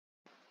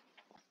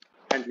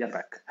And we are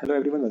back. Hello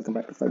everyone, welcome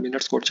back to 5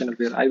 Minutes Code channel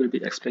where I will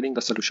be explaining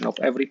the solution of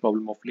every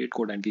problem of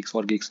LeetCode and Geeks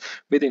for Geeks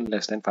within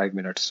less than 5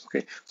 minutes.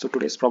 Okay, so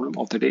today's problem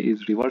of the day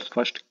is reverse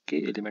first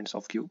k elements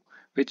of queue,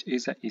 which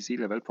is an easy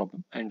level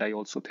problem, and I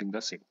also think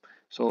the same.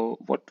 So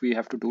what we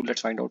have to do,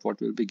 let's find out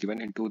what will be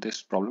given into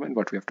this problem and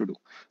what we have to do.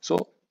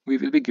 So we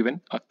will be given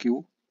a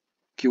queue.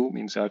 Q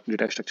means a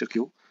data structure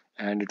Q,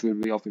 and it will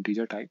be of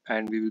integer type,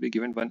 and we will be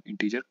given one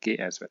integer k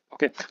as well.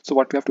 Okay, so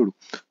what we have to do,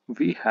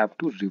 we have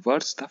to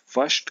reverse the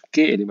first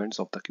k elements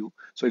of the queue.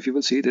 So if you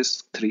will see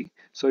this 3,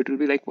 so it will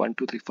be like 1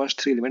 2 3,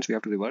 first 3 elements we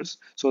have to reverse.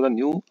 So the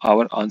new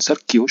our answer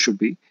q should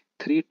be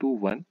 3 2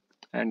 1,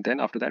 and then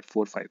after that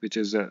 4 5, which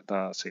is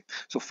the same.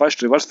 So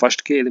first reverse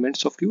first k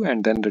elements of q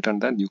and then return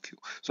the new q.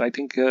 So I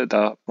think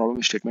the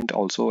problem statement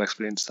also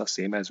explains the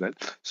same as well.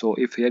 So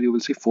if here you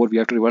will see 4, we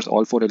have to reverse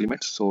all 4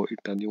 elements, so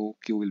the new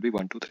q will be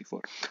 1 2 3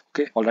 4.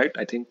 Okay, all right,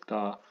 I think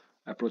the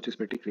approach is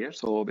pretty clear.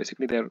 So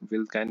basically there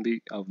will can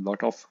be a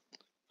lot of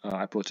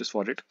approaches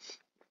for it,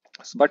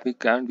 but we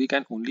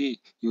can only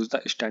use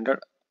the standard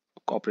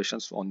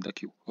operations on the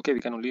queue. Okay,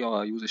 we can only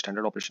use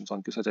standard operations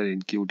on queue such as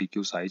enqueue,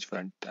 dequeue, size,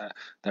 front.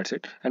 That's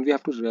it, and we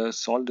have to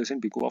solve this in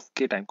big O of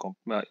k time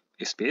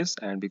space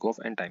and big O of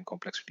n time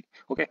complexity.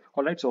 Okay,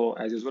 all right, so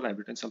as usual I've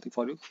written something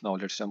for you. Now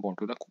let's jump on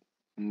to the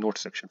note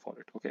section for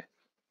it. Okay,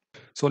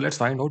 so let's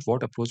find out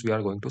what approach we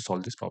are going to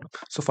solve this problem.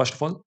 So first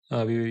of all,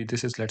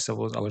 this is, let's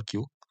suppose, our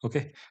queue.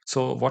 Okay,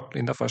 so what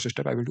in the first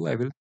step I will do, I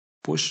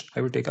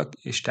will take a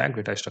stack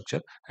data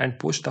structure and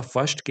push the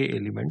first k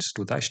elements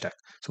to the stack.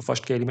 So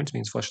first k elements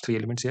means first 3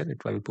 elements here.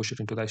 I will push it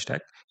into the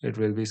stack. It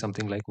will be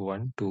something like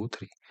 1 2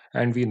 3,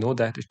 and we know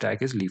that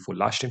stack is leaf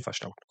last in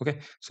first out. Okay,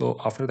 so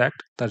after that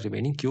the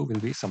remaining queue will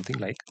be something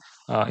like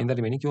in the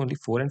remaining queue only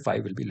 4 and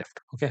 5 will be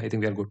left. Okay, I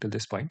think we are good till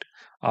this point.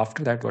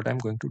 After that, what I'm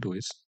going to do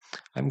is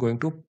I'm going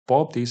to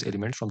pop these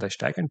elements from the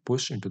stack and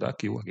push into the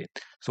queue again.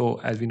 So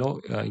as we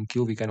know, in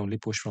queue we can only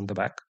push from the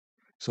back.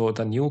 So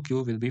the new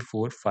queue will be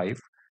 4 5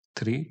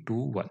 3 2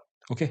 1.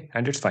 Okay,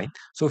 and it's fine.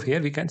 So here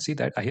we can see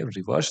that I have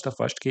reversed the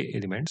first k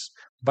elements,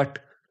 but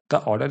the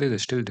order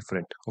is still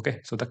different. Okay,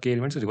 so the k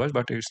elements is reversed,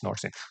 but it's not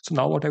same. So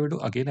now what I will do,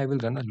 again I will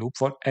run a loop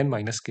for n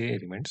minus k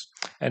elements.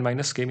 N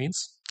minus k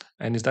means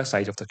n is the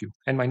size of the queue.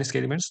 N minus k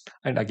elements,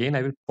 and again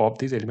I will pop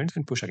these elements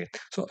and push again.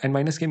 So n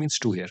minus k means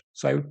 2 here.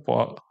 So I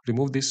will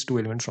remove these 2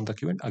 elements from the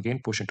queue and again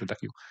push into the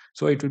queue.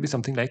 So it will be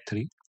something like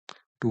 3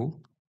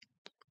 2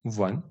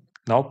 1.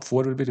 Now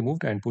 4 will be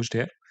removed and pushed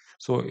here.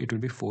 So it will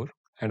be 4.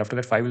 And after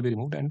that 5 will be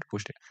removed and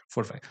pushed here.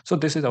 4 5. So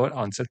this is our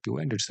answer queue,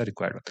 and it's the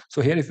required one.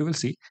 So here if you will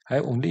see, I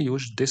have only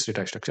used this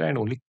data structure and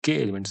only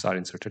k elements are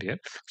inserted here.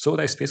 So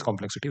the space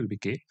complexity will be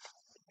k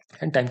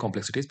and time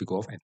complexity is big O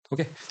of n.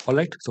 Okay, all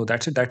right, so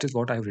that's it. That is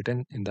what I have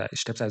written in the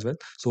steps as well.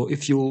 So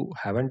if you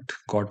haven't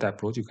got the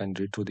approach, you can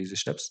read through these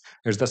steps.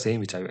 It's the same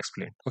which I have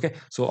explained. Okay,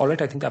 so all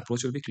right, I think the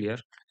approach will be clear,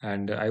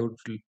 and I would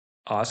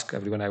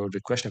I would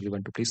request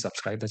everyone to please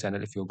subscribe the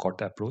channel if you got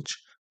the approach.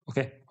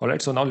 Okay, all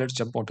right, so now let's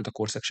jump onto the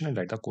code section and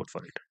write the code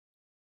for it.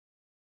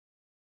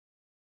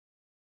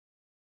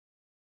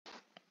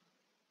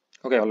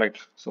 Okay, all right,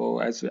 so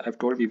as I've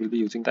told, we will be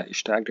using the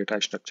stack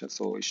data structure.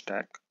 So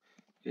stack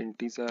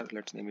integer,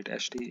 let's name it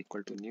st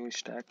equal to new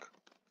stack.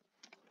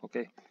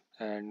 Okay,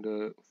 and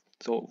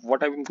so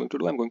what I'm going to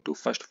do, I'm going to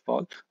first of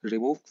all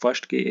remove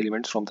first k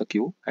elements from the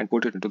queue and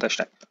put it into the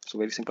stack. So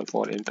very simple,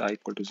 for int I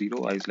equal to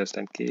 0, I is less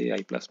than k,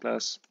 I plus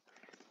plus,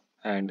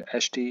 and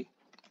st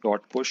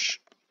dot push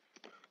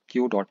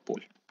q dot pull.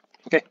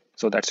 Okay,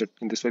 so that's it.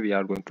 In this way we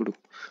are going to do.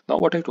 Now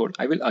what I told,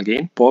 I will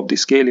again pop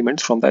these k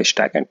elements from the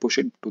stack and push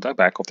it to the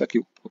back of the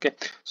queue. Okay,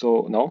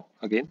 so now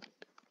again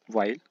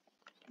while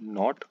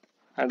not,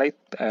 and I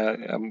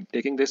am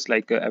taking this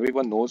like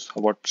everyone knows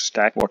what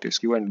stack, what is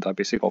queue, and the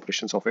basic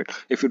operations of it.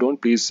 If you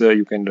don't, please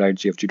you can write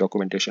GFG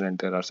documentation, and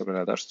there are several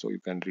others, so you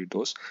can read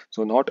those.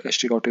 So not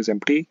st dot is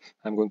empty.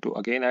 I'm going to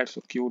again add, so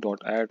q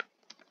dot add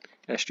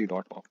st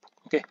dot pop.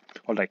 Okay,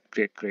 all right,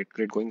 great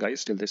going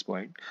guys till this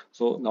point.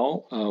 So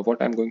now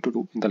what I'm going to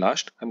do in the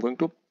last, I'm going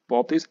to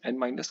pop these n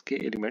minus k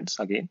elements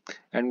again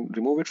and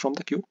remove it from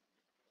the queue.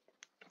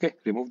 Okay,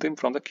 remove them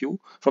from the queue,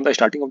 from the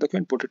starting of the queue,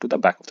 and put it to the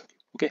back of the queue.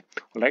 Okay,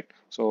 all right,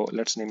 so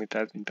let's name it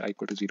as int I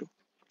equal to 0,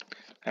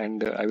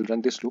 and I will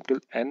run this loop till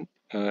n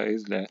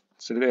is less,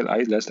 so till I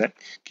is less than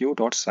q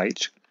dot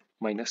size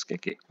minus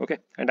kk. Okay,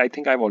 and I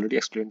think I've already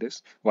explained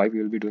this, why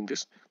we will be doing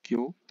this.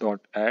 Q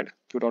dot add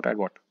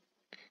what?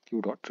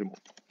 Q dot remove.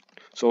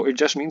 So it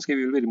just means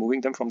we will be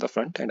removing them from the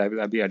front, and I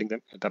will be adding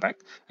them at the back.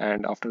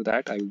 And after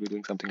that, I will be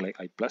doing something like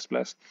I plus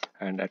plus,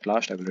 and at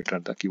last I will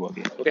return the Q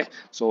again. Okay,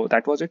 so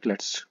that was it.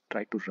 Let's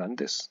try to run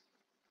this,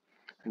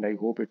 and I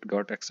hope it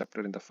got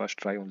accepted in the first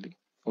try only.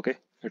 Okay,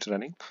 it's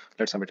running.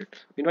 Let's submit it.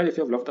 Meanwhile, if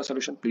you have loved the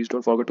solution, please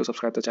don't forget to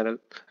subscribe the channel,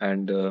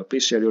 and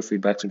please share your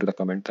feedbacks into the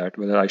comment that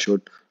whether I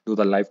should do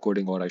the live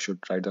coding or I should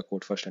write the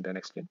code first and then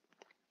explain.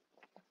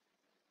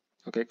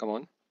 Okay, come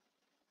on.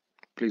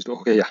 Please do.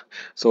 Okay, yeah,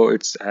 so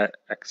it's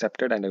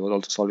accepted, and I was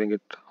also solving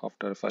it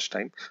after the first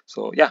time.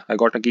 So yeah, I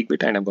got a geek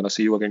bit, and I'm gonna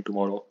see you again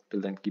tomorrow. Till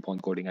then, keep on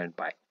coding, and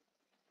bye.